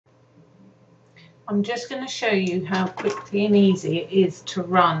I'm just going to show you how quickly and easy it is to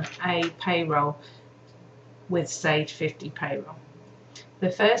run a payroll with Sage 50 Payroll. The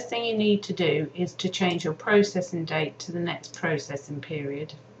first thing you need to do is to change your processing date to the next processing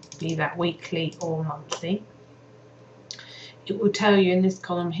period, be that weekly or monthly. It will tell you in this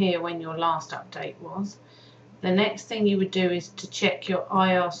column here when your last update was. The next thing you would do is to check your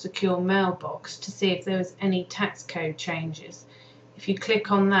IR secure mailbox to see if there was any tax code changes. If you click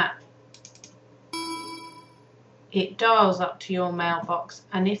on that, it dials up to your mailbox,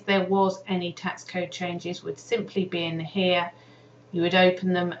 and if there was any tax code changes, would simply be in here. You would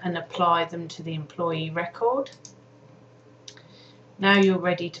open them and apply them to the employee record. Now you're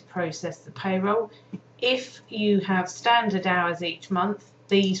ready to process the payroll. If you have standard hours each month,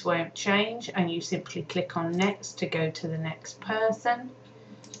 these won't change, and you simply click on next to go to the next person.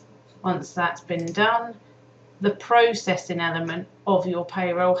 Once that's been done, the processing element of your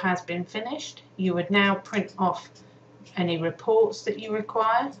payroll has been finished. You would now print off any reports that you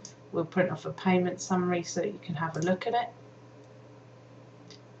require. We'll print off a payment summary so that you can have a look at it.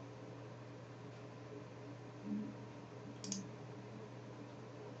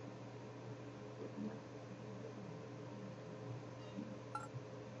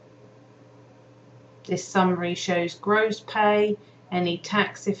 This summary shows gross pay, any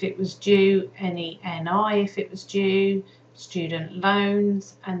tax if it was due, any NI if it was due, student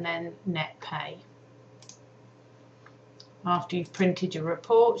loans, and then net pay. After you've printed your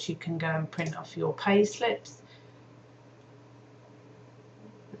reports, you can go and print off your pay slips.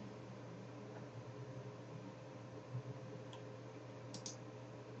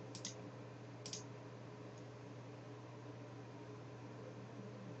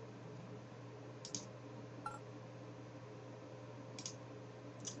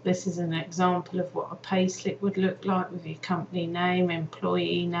 This is an example of what a payslip would look like with your company name,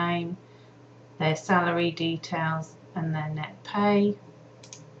 employee name, their salary details and their net pay.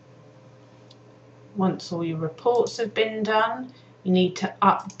 Once all your reports have been done, you need to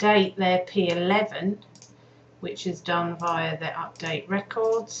update their P11, which is done via the update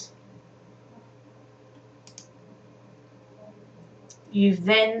records. You've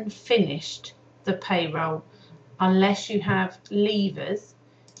then finished the payroll unless you have leavers,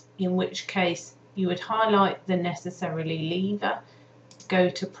 in which case you would highlight the necessarily leaver, go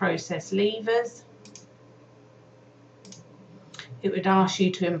to process leavers. It would ask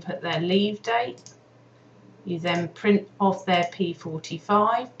you to input their leave date. You then print off their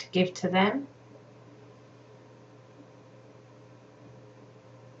P45 to give to them.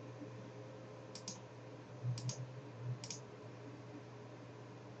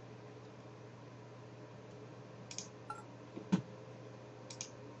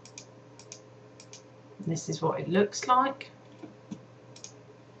 This is what it looks like.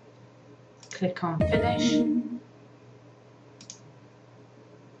 Click on finish.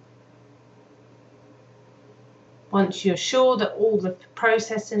 Once you're sure that all the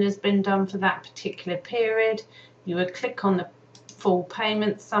processing has been done for that particular period, you would click on the full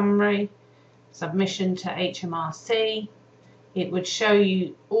payment summary, submission to HMRC. It would show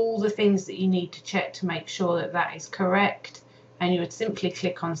you all the things that you need to check to make sure that that is correct, and you would simply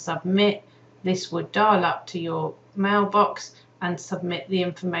click on submit. This would dial up to your mailbox and submit the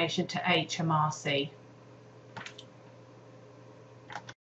information to HMRC.